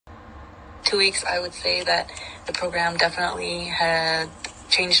2 weeks, I would say that the program definitely had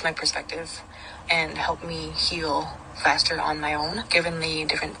changed my perspective and helped me heal faster on my own. Given the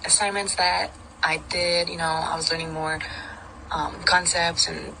different assignments that I did, I was learning more concepts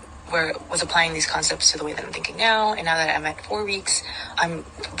and where was applying these concepts to the way that I'm thinking now. And now that I'm at 4 weeks, I'm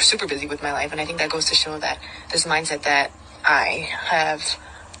super busy with my life. And I think that goes to show that this mindset that I have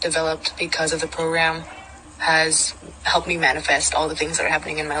developed because of the program has helped me manifest all the things that are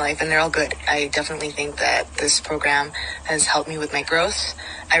happening in my life, and they're all good. I definitely think that this program has helped me with my growth.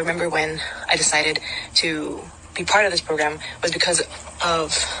 I remember when I decided to be part of this program was because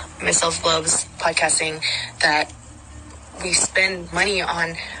of Miss Self-Love's podcasting, that we spend money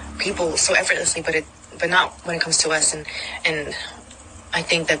on people so effortlessly, but not when it comes to us. And I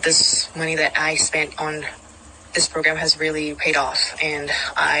think that this money that I spent on this program has really paid off, and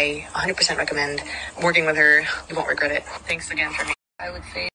I 100% recommend working with her. You won't regret it. Thanks again for me. I would say